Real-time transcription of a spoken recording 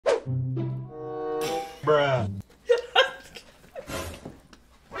Bruh.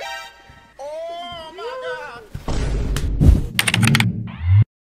 Oh my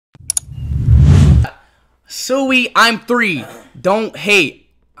God. Suey, I'm 3. Don't hate.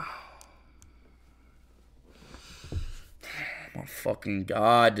 Oh my fucking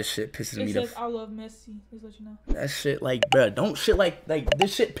God, this shit pisses me the says I love Messi. Just let you know. That shit like, bruh, don't shit like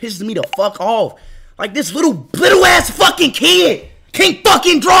this shit pisses me the fuck off. Like this little ass fucking kid can't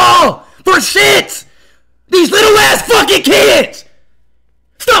fucking draw for shit. These little ass fucking kids.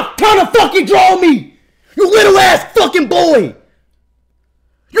 Stop trying to fucking draw me. You little ass fucking boy.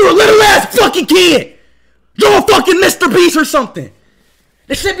 You're a little ass fucking kid. You're a fucking Mr. Beast or something.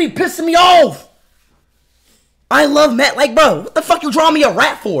 This shit be pissing me off. I love Matt. Like, bro, what the fuck you drawing me a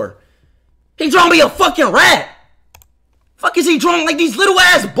rat for? He drawing me a fucking rat. Fuck is he drawing like these little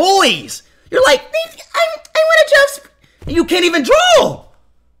ass boys? You're like, I want to just... And you can't even draw.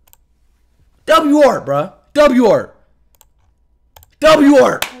 W art, bro. W art. W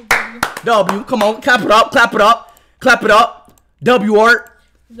art. W. Come on, clap it up, clap it up, clap it up. W art.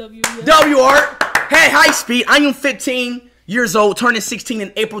 W. W art. Hey, hi speed. I am 15 years old, turning 16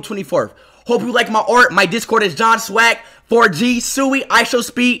 in April 24th. Hope you like my art. My Discord is John Swag 4G Suey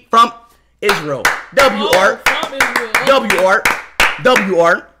Yt-IshowSpeed from Israel. W art. W art. W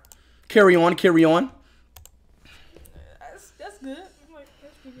art. Carry on, carry on. That's good. That's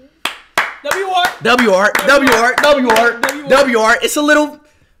pretty good. W art. W art. W art. W art. W art. It's a little.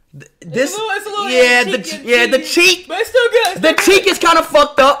 This. It's a little yeah, the cheek. But it's still good. The cheek is kind of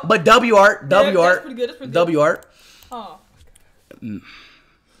fucked up, but W art. W art. That's pretty good. That's pretty good. W art. Oh.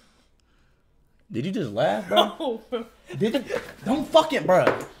 Did you just laugh, bro? No, bro. Did you? Don't fucking, bro.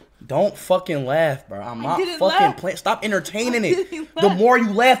 Don't fucking laugh, bro. I'm not fucking playing. Stop entertaining it. The more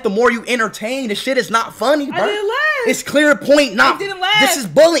you laugh, the more you entertain. This shit is not funny, bro. I didn't laugh. It's clear point. Not. I didn't laugh. This is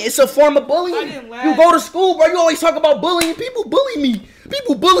bullying. It's a form of bullying. I didn't laugh. You go to school, bro. You always talk about bullying. People bully me.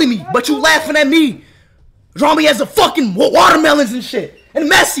 People bully me. But you laughing at me. Draw me as a fucking watermelons and shit. And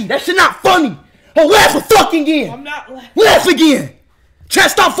Messi. That shit not funny. Oh, laugh a fucking again. I'm not laughing. Laugh again.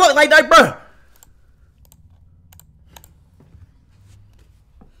 Chat, stop fucking like that, bro.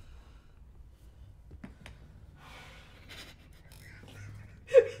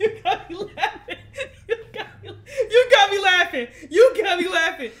 You got me laughing. You got me laughing. You got me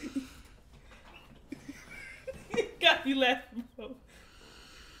laughing. You got me laughing, bro.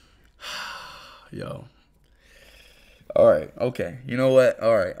 Yo. All right. Okay. You know what?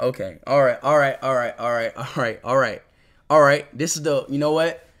 All right. Okay. All right. All right. All right. All right. All right. All right. All right. This is the. You know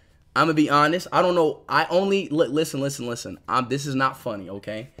what? I'm gonna be honest. I don't know. I only listen. This is not funny.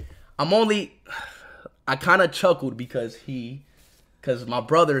 Okay. I kind of chuckled because my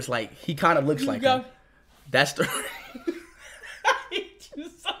brother's like he kind of looks like him. That's the. I hate you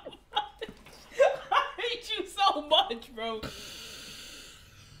so much. I hate you so much, bro.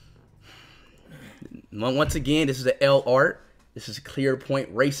 Once again, this is the L art. This is clear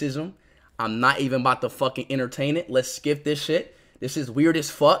point racism. I'm not even about to fucking entertain it. Let's skip this shit. This is weird as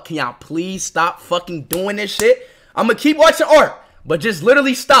fuck. Can y'all please stop fucking doing this shit? I'm gonna keep watching art, but just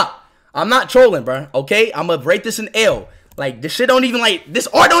literally stop. I'm not trolling, bro. Okay, I'm gonna rate this an L. Like this shit don't even this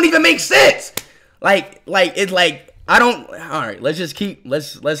art don't even make sense. Like it's like I don't. All right, let's just keep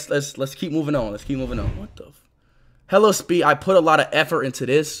let's keep moving on. Let's keep moving on. What the? Hello, Speed. I put a lot of effort into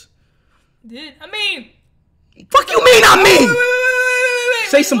this. I mean, fuck you mean I mean? Wait,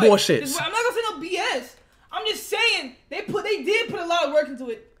 say some bullshit. I'm not gonna say no BS. I'm just saying they did put a lot of work into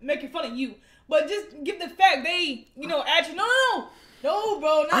it, making fun of you. But just give the fact they, actually no,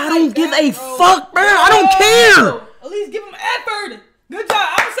 bro. I don't give a fuck, bro. I don't care. At least give him effort. Good job.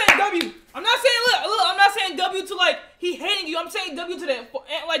 I'm saying W. I'm not saying look. I'm not saying W to he hating you. I'm saying W to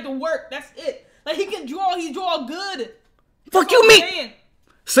the work. That's it. Like he can draw. He draw good. Fuck you mean?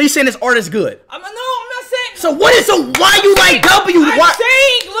 So you saying this art is good? I'm not saying. So what is why you like W?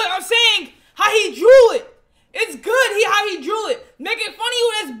 I'm saying how he drew it. It's good how he drew it. Making fun of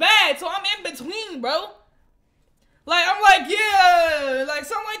you is bad. So I'm in between, bro. I'm like, yeah,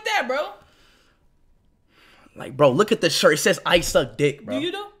 something like that, bro. Like, bro, look at the shirt. It says I suck dick, bro. Do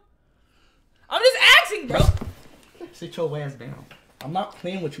you do? I'm just asking, bro. Sit your ass down. I'm not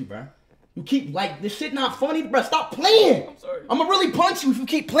playing with you, bro. You keep, this shit not funny, bro. Stop playing. I'm sorry. I'm gonna really punch you if you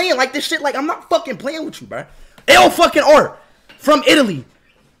keep playing like this shit. I'm not fucking playing with you, bro. L fucking art from Italy.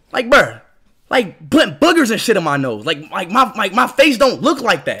 Bro. Putting boogers and shit in my nose. My face don't look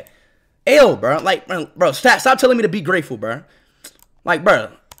like that. L, bro. Bro, stop telling me to be grateful, bro.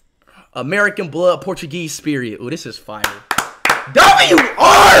 Bro. American blood, Portuguese spirit. Oh, this is fire.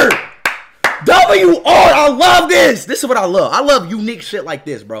 W-R! W-R! I love this. This is what I love. I love unique shit like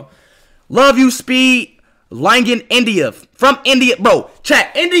this, bro. Love you, Speed. Langan, India. From India. Bro,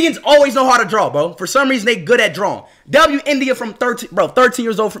 chat. Indians always know how to draw, bro. For some reason, they good at drawing. W, India from 13. Bro, 13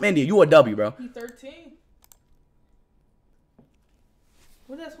 years old from India. You a W, bro. He 13?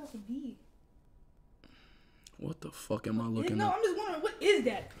 What is that supposed to be? What the fuck am I looking at? No, I'm just wondering, what is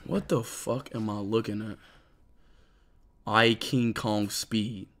that? What the fuck am I looking at? I King Kong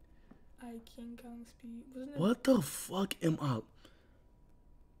Speed. I King Kong Speed. What the fuck am I?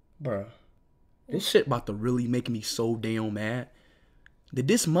 Bruh. This shit about to really make me so damn mad. Did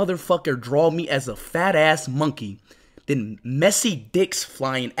this motherfucker draw me as a fat ass monkey? Then messy dicks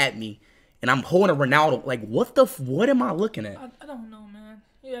flying at me. And I'm holding a Ronaldo. Like, what am I looking at? I don't know, man.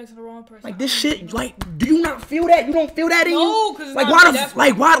 You're asking the wrong person. Like, this shit, like, do you not feel that? You don't feel that in you? No, because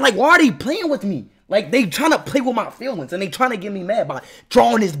like, why are they playing with me? Like, they trying to play with my feelings. And they trying to get me mad by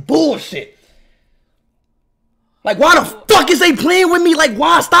drawing this bullshit. Like, why the fuck is they playing with me? Like,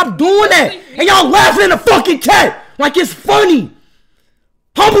 why? Stop doing that. And y'all laughing in the fucking chat. Like, it's funny.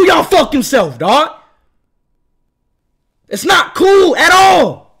 Humble y'all fucking self, dog. It's not cool at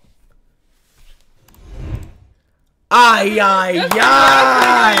all. Ay.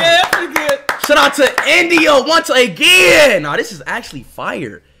 Shout out to India once again. Nah, this is actually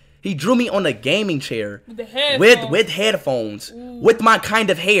fire. He drew me on a gaming chair. With headphones. Ooh. With my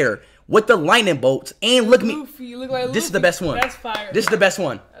kind of hair. With the lightning bolts, and look at me. You look like this is the best one. That's fire. This is the best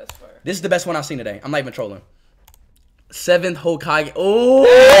one. That's fire. This is the best one I've seen today. I'm not even trolling. 7th Hokage. Oh,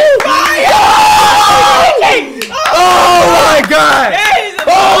 oh my god!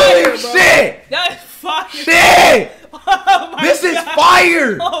 Holy shit! That's fire. Shit! Oh my this god. Is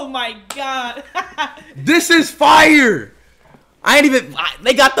fire! Oh my god! This is fire! I ain't even.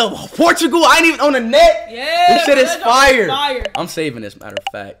 They got the Portugal. I ain't even on the net. Yeah, this shit is fire. I'm saving this. Matter of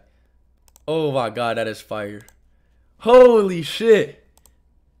fact. Oh my god, that is fire. Holy shit.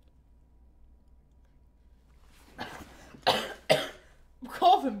 I'm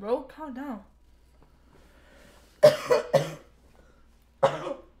coughing, bro. Calm down.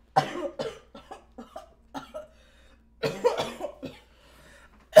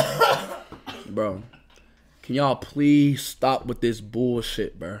 Bro, can y'all please stop with this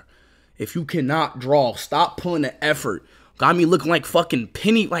bullshit, bro? If you cannot draw, stop putting the effort. Got me looking like fucking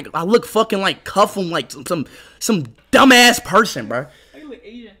Penny. Like, I look fucking like Cuffum, like some dumbass person, bro. You look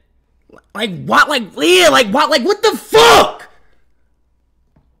Asian. Like, what? Like, yeah, like, what? Like, what the fuck?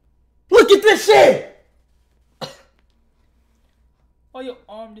 Look at this shit. Oh, your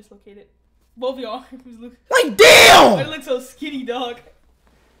arm dislocated. Both your arms look. Like, damn. Why you look so skinny, dog?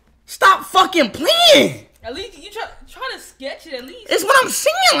 Stop fucking playing. At least you try to sketch it. At least. It's what I'm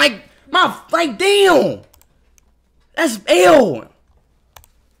saying. Like, damn. That's L.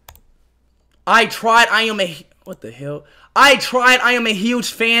 I tried. What the hell? I tried. I am a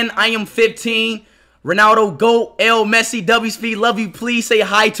huge fan. I am 15. Ronaldo, GOAT, L, Messi, W Speed, love you. Please say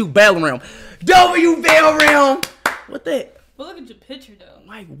hi to Belleram. W Belleram. What the? But look at your picture, though.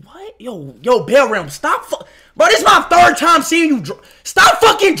 Like, what? Yo, Belleram, stop. Bro, this is my 3rd time seeing you draw. Stop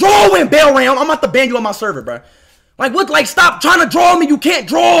fucking drawing, Belleram. I'm about to ban you on my server, bro. Like, what? Like, stop trying to draw me. You can't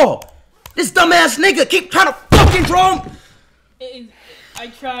draw. This dumbass nigga keep trying to fucking draw him. I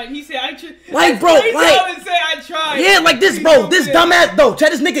tried. He said I tried. Like, bro, like, and say I tried. Yeah, like this, bro. This dumbass, though.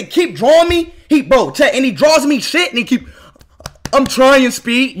 Chat, this nigga keep drawing me. Chat, and he draws me shit, and he keep. I'm trying,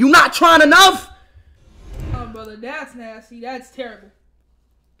 Speed. You not trying enough. Oh, brother, that's nasty. That's terrible.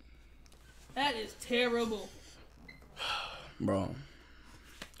 That is terrible. Bro.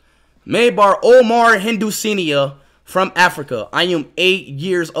 Maybar Omar Hindusenia. From Africa. I am 8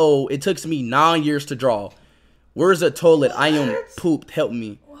 years old. It took me 9 years to draw. Where's the toilet? I am pooped. Help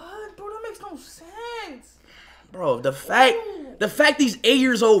me. What? Bro, that makes no sense. Bro, the fact these 8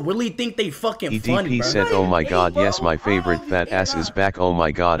 years old really think they fucking funny, bro. EDP said, oh my god, yes, my favorite fat ass is back. Oh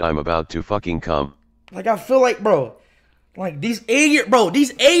my god, I'm about to fucking come. Like, I feel like, bro, like these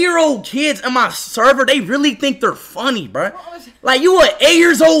 8-year-old kids in my server, they really think they're funny, bro. Like, you an 8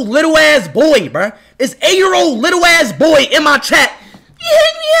 years old little ass boy, bro. This 8-year-old little ass boy in my chat.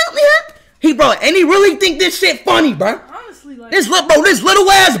 Bro, and he really think this shit funny, bro. Honestly, like, this little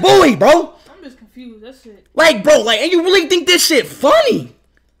ass boy, bro. I'm just confused. That's it. Like, bro, like, and you really think this shit funny?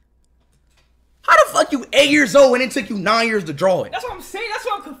 How the fuck you 8 years old and it took you 9 years to draw it? That's what I'm saying. That's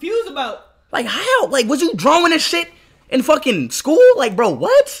what I'm confused about. Like, how? Like, was you drawing this shit in fucking school? Like, bro,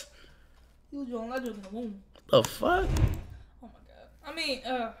 what? You was drawing legends in the womb. The fuck? Oh my god. I mean,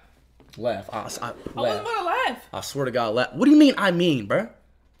 Laugh. I wasn't about to laugh. I swear to God, laugh. What do you mean I mean, bro?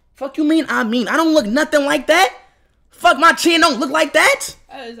 Fuck you mean I mean? I don't look nothing like that. Fuck, my chin don't look like that.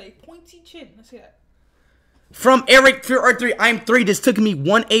 That is a pointy chin. Let's see that. From Eric 3, I'm 3. This took me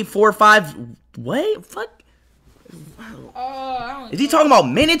 1845. What? Fuck. I don't Is he talking about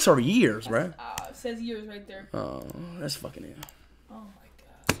minutes or years, bro? It says years right there. Oh, that's fucking it. Oh my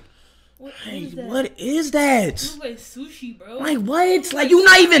god. What is that? What is that? It looks like sushi, bro. Like what? Like you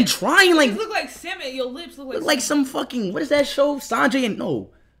not even trying. Like it look like salmon. Your lips look like some fucking, what is that show? Sanjay and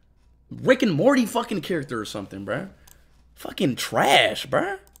Rick and Morty fucking character or something, bro. Fucking trash,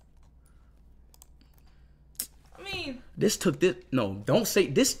 bro. I mean, this took this. No, don't say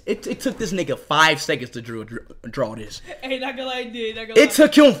this. It took this nigga 5 seconds to draw this. Hey, not gonna lie, I did. It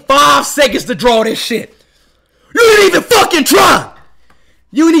took him 5 seconds to draw this shit. You didn't even fucking try.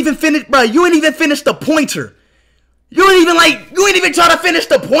 You ain't even finish, bro. You ain't even finish the pointer. You ain't even try to finish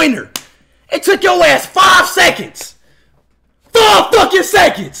the pointer. It took your ass 5 seconds. 5 fucking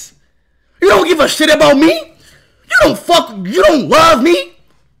seconds. You don't give a shit about me. You don't love me.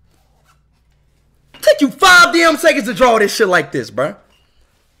 Take you 5 damn seconds to draw this shit like this, bro.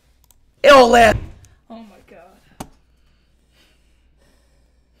 It'll last. Oh my god.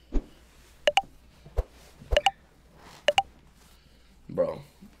 Bro.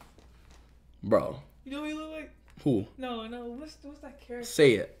 You know what you look like? Who? No. What's that character?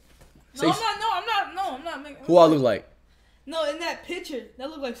 Say it. No, I'm not making. Who I look like? No, in that picture, that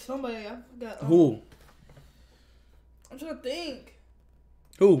looked like somebody. I forgot. Who? I'm trying to think.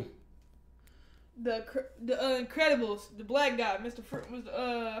 Who? The Incredibles, the black guy, I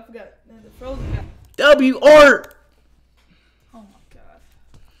forgot, the Frozen guy. W Art. Oh my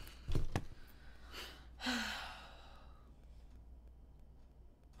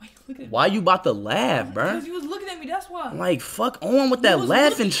god. Why you about to laugh, bro? Because you was looking at me, that's why. Like, fuck on with that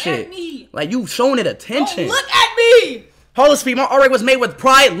laughing shit. Like, you showing it attention. Don't look at me! Holy Speed, my art was made with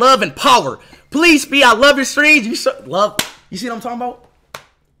pride, love, and power. Please, Speed, I love your streams. You see what I'm talking about?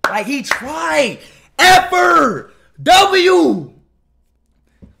 Like, he tried. Effort. W.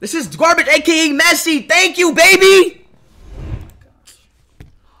 This is Garbage, a.k.a. Messi. Thank you, baby.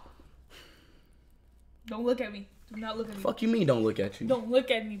 Don't look at me. Do not look at me. Fuck you mean don't look at you? Don't look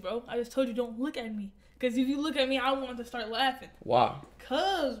at me, bro. I just told you don't look at me. Because if you look at me, I want to start laughing. Why?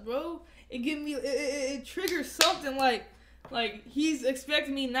 Cause, bro, it triggers something like he's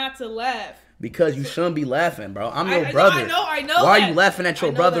expecting me not to laugh. Because you shouldn't be laughing, bro. I'm your brother. I know. Why are you laughing at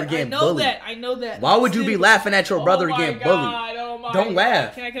your brother getting bullied? I know that. Why would you be laughing at your brother getting bullied? Oh my Don't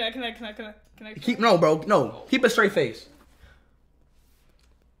laugh. Can I? No, bro. No. Keep a straight face.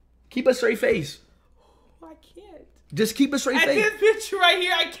 Keep a straight face. I can't. Just keep a straight face. At this picture right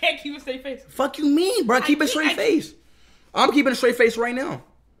here, I can't keep a straight face. Fuck you mean, bro? Keep a straight face. I'm keeping a straight face right now.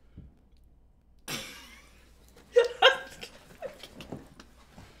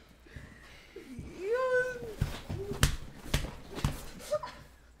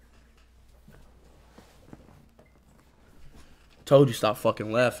 Told you stop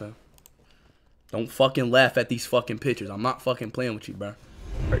fucking laughing. Don't fucking laugh at these fucking pictures. I'm not fucking playing with you, bro.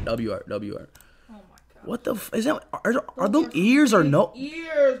 W art. Oh my god. What the is that? Are them ears or no?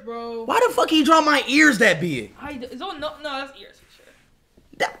 Ears, bro. Why the fuck he draw my ears that big? No, that's ears for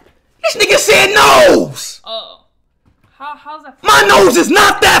sure. This nigga said nose. Oh. How's that? My nose is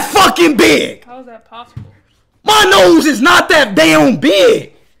not that fucking big. How is that possible? My nose is not that damn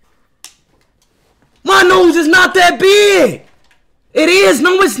big. My nose is not that big. It is.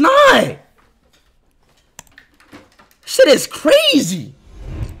 No, it's not. Shit is crazy.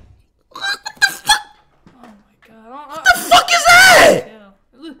 What the fuck? Oh my god. What the fuck is that?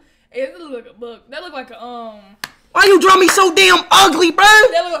 It look like a bug. That look like a Why you draw me so damn ugly, bro?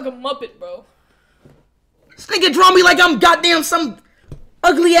 That look like a Muppet, bro. This nigga draw me like I'm goddamn some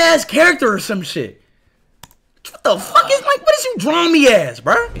ugly ass character or some shit. What the fuck is like? What is you drawing me as,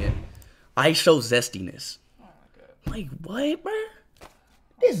 bro? I show zestiness. Oh my god. Like what, bro?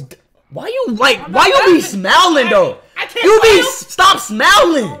 Why you be smiling though? Stop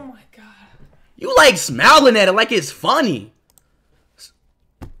smiling. Oh my god. You like smiling at it like it's funny.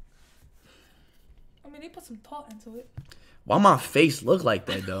 I mean, they put some thought into it. Why my face look like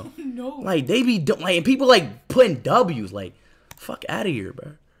that though? No. Like they be like, and people like putting W's. Like, fuck out of here,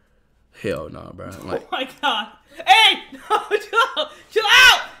 bro. Hell no, bro. Like, oh my god. Hey, no, chill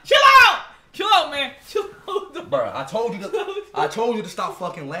out, man. Chill out, bro. I told you to stop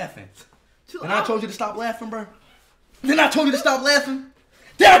fucking laughing. And I told you to stop laughing, bro. Then I told you to stop laughing.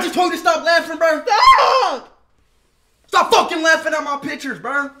 Then I just told you to stop laughing, bro. Stop fucking laughing at my pictures,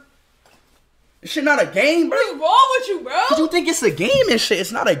 bro. This shit not a game, bro. What's wrong with you, bro? Cause you think it's a game and shit.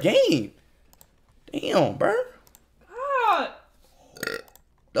 It's not a game. Damn, bro. God.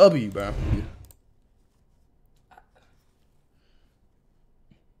 W, bro.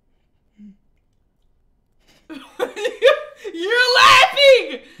 You're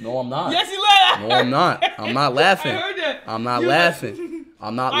laughing. No, I'm not. Yes, you laughed. No, I'm not. I'm not laughing. I heard that. I'm not You laughing.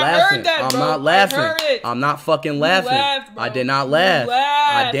 I'm not I laughing. heard that, I'm bro. not I laughing. heard it. I'm not fucking laughing. laughed, bro. I did not You laugh.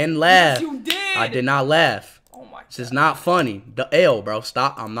 laughed. I didn't laugh. Yes, you did. I did not laugh. Oh my god. This is not funny. The L, bro.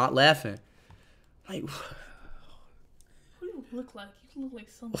 Stop. I'm not laughing. Like, What do you look like? You look like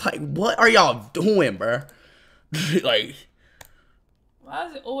something. like what are y'all doing, bro? Like, Why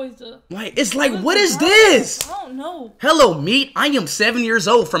is it always the? it's like, what is this? I don't know. Hello, meat. I am 7 years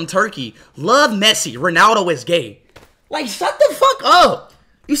old from Turkey. Love Messi. Ronaldo is gay. Like, shut the fuck up.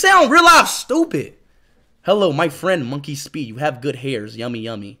 You sound real life stupid. Hello, my friend Monkey Speed. You have good hairs. Yummy,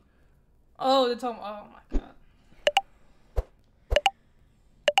 yummy. Oh, they're talking. Oh my god.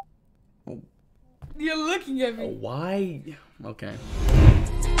 You're looking at me. Why? Okay.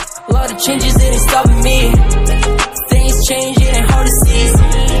 A lot of changes, it ain't stopping me. Things change, it ain't hard to see.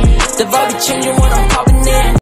 The vibe be changing when I'm popping in.